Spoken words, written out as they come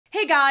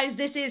Guys,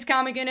 this is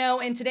Comic Uno,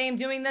 and today I'm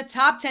doing the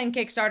top 10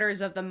 Kickstarters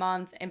of the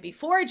month. And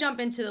before I jump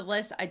into the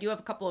list, I do have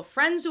a couple of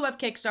friends who have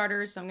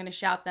Kickstarters, so I'm going to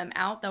shout them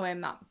out, that way I'm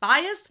not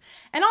biased.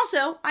 And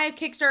also, I have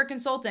Kickstarter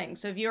consulting,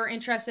 so if you're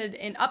interested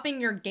in upping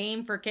your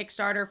game for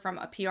Kickstarter from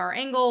a PR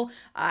angle,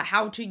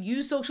 how to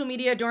use social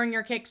media during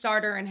your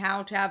Kickstarter, and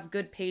how to have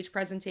good page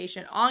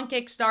presentation on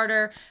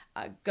Kickstarter,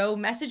 go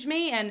message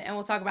me and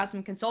we'll talk about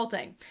some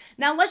consulting.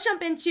 Now let's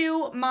jump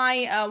into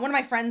my one of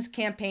my friends'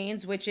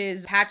 campaigns, which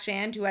is Pat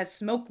Shand, who has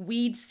Smoke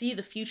Weed, See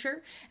the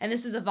Future, and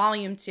this is a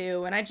volume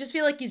 2, and I just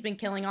feel like he's been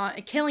killing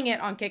it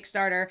on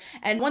Kickstarter.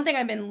 And one thing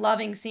I've been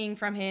loving seeing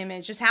from him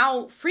is just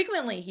how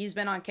frequently he's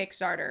been on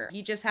Kickstarter.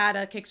 He just had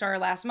a Kickstarter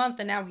last month,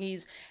 and now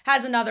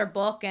has another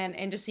book,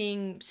 and just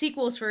seeing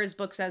sequels for his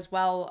books as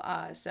well,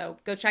 so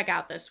go check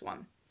out this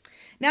one.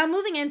 Now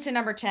moving into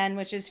number 10,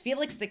 which is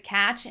Felix the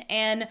Cat,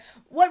 and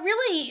what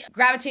really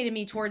gravitated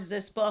me towards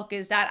this book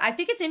is that I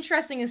think it's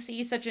interesting to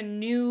see such a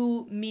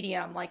new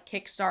medium like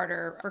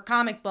Kickstarter for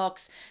comic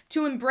books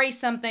to embrace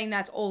something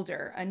that's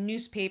older, a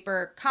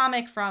newspaper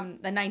comic from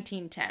the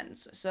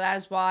 1910s. So that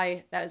is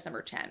why that is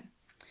number 10.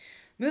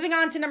 Moving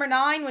on to number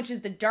 9, which is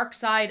The Dark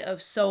Side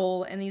of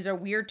Seoul, and these are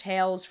weird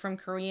tales from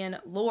Korean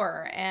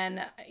lore.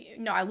 And,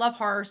 I love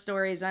horror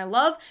stories, and I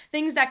love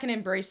things that can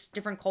embrace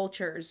different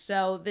cultures.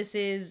 So this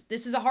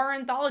is a horror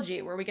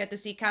anthology where we get to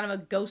see kind of a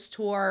ghost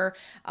tour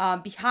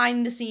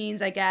behind the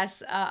scenes, I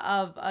guess,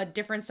 of a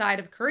different side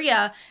of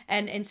Korea,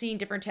 and seeing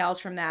different tales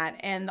from that.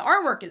 And the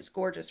artwork is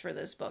gorgeous for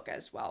this book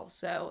as well.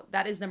 So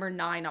that is number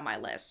 9 on my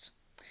list.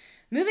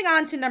 Moving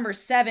on to number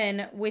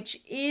 7, which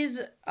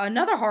is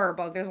another horror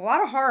book. There's a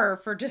lot of horror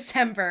for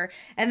December,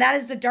 and that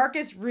is The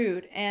Darkest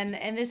Root. And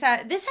this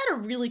had a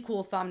really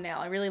cool thumbnail.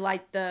 I really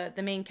liked the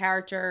main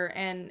character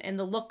and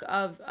the look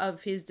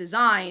of his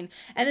design.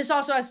 And this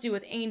also has to do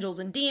with angels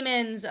and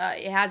demons.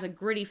 It has a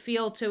gritty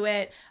feel to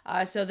it.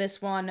 So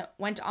this one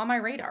went on my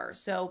radar.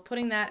 So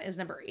putting that as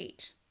number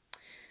 8.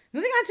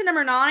 Moving on to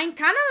number 9,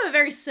 kind of a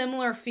very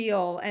similar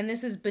feel, and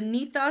this is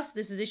Beneath Us.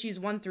 This is issues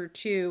 1 through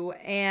 2,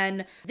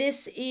 and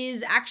this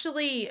is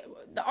actually,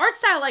 the art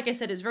style, like I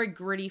said, is very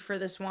gritty for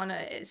this one,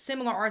 a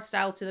similar art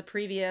style to the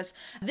previous.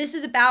 This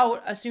is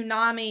about a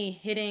tsunami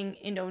hitting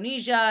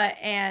Indonesia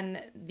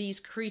and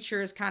these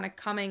creatures kind of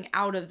coming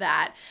out of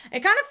that. It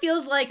kind of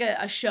feels like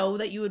a show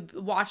that you would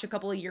watch a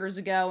couple of years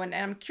ago, and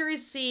I'm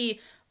curious to see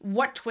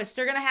what twist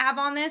they're going to have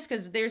on this,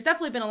 because there's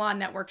definitely been a lot of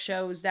network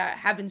shows that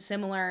have been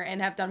similar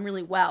and have done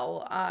really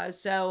well.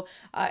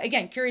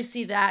 Again, curious to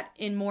see that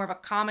in more of a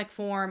comic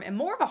form and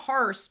more of a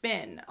horror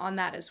spin on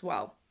that as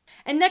well.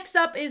 And next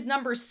up is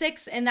number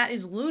 6, and that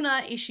is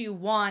Luna issue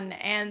 1.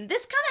 And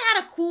this kind of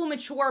had a cool,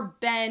 mature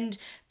bend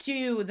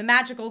to the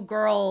magical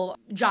girl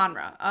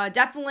genre.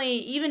 Definitely,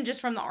 even just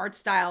from the art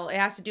style, it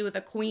has to do with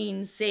a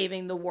queen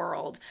saving the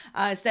world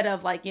instead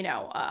of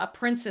a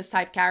princess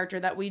type character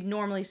that we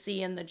normally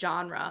see in the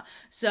genre.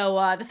 So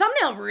the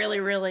thumbnail really,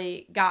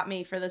 really got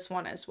me for this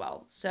one as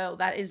well. So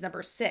that is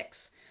number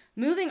 6.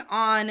 Moving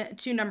on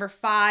to number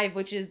 5,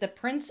 which is The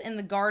Prince in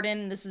the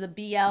Garden. This is a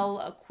BL,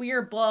 a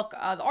queer book.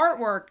 The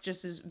artwork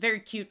just is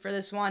very cute for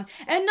this one.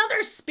 And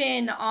another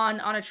spin on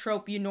a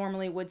trope you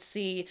normally would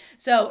see.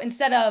 So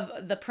instead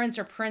of the prince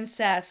or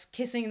princess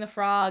kissing the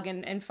frog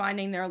and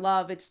finding their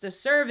love, it's the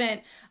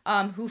servant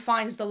who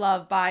finds the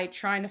love by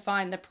trying to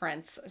find the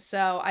prince.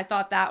 So I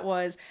thought that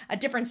was a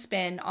different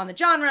spin on the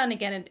genre, and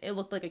again, it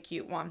looked like a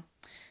cute one.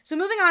 So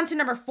moving on to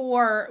number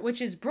 4,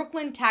 which is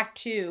Brooklyn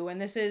Tattoo,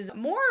 and this is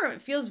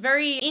feels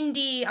very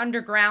indie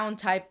underground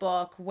type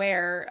book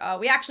where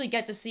we actually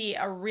get to see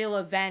a real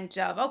event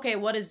of, okay,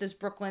 what does this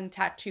Brooklyn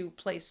Tattoo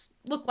place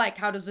look like?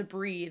 How does it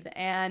breathe?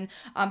 And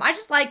I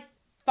just like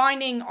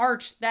finding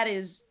art that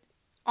is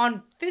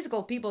on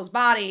physical people's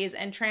bodies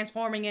and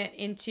transforming it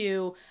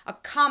into a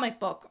comic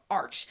book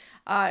art.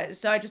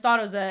 So I just thought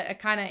it was a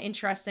kind of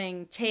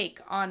interesting take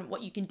on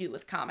what you can do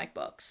with comic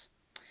books.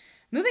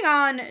 Moving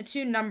on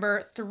to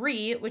number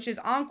 3, which is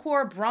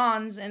ENCORE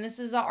Bronze, and this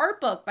is an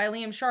art book by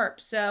Liam Sharp.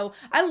 So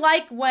I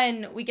like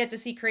when we get to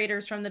see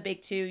creators from the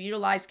big 2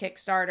 utilize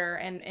Kickstarter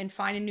and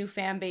find a new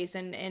fan base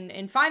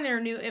and find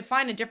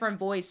a different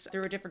voice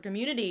through a different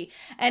community.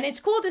 And it's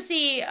cool to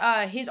see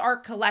his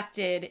art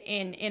collected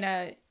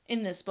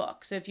in this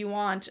book. So if you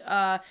want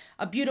a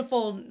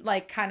beautiful,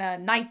 kind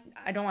of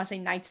I don't want to say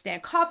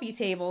nightstand, coffee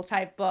table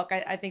type book,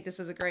 I think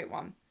this is a great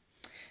one.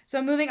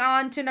 So moving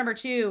on to number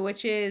 2,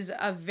 which is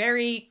A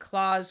Very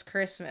Claus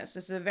Christmas.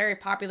 This is a very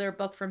popular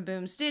book from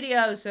Boom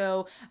Studios,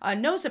 so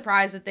no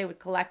surprise that they would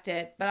collect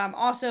it. But I'm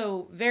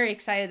also very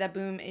excited that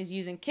Boom is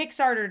using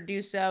Kickstarter to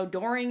do so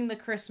during the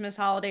Christmas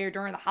holiday or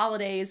during the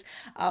holidays.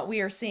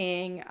 We are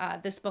seeing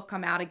this book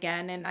come out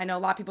again, and I know a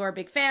lot of people are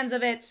big fans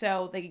of it,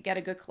 so they could get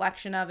a good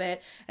collection of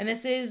it. And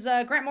this is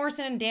Grant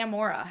Morrison and Dan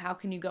Mora. How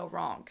can you go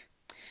wrong?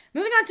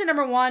 Moving on to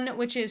number 1,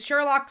 which is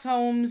Sherlock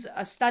Holmes,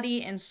 A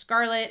Study in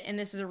Scarlet. And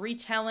this is a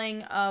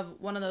retelling of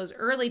one of those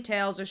early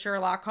tales of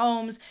Sherlock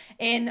Holmes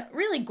in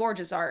really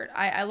gorgeous art.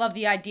 I love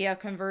the idea of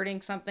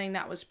converting something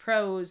that was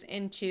prose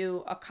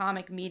into a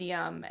comic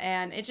medium.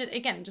 And it just,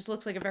 again, just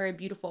looks like a very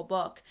beautiful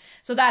book.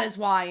 So that is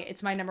why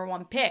it's my number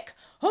 1 pick.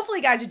 Hopefully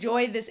you guys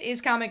enjoyed. This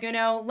is Comic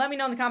Uno. Let me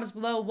know in the comments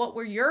below what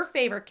were your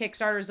favorite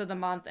Kickstarters of the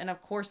month. And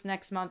of course,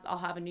 next month I'll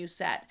have a new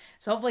set.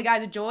 So hopefully you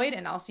guys enjoyed,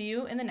 and I'll see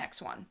you in the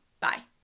next one. Bye.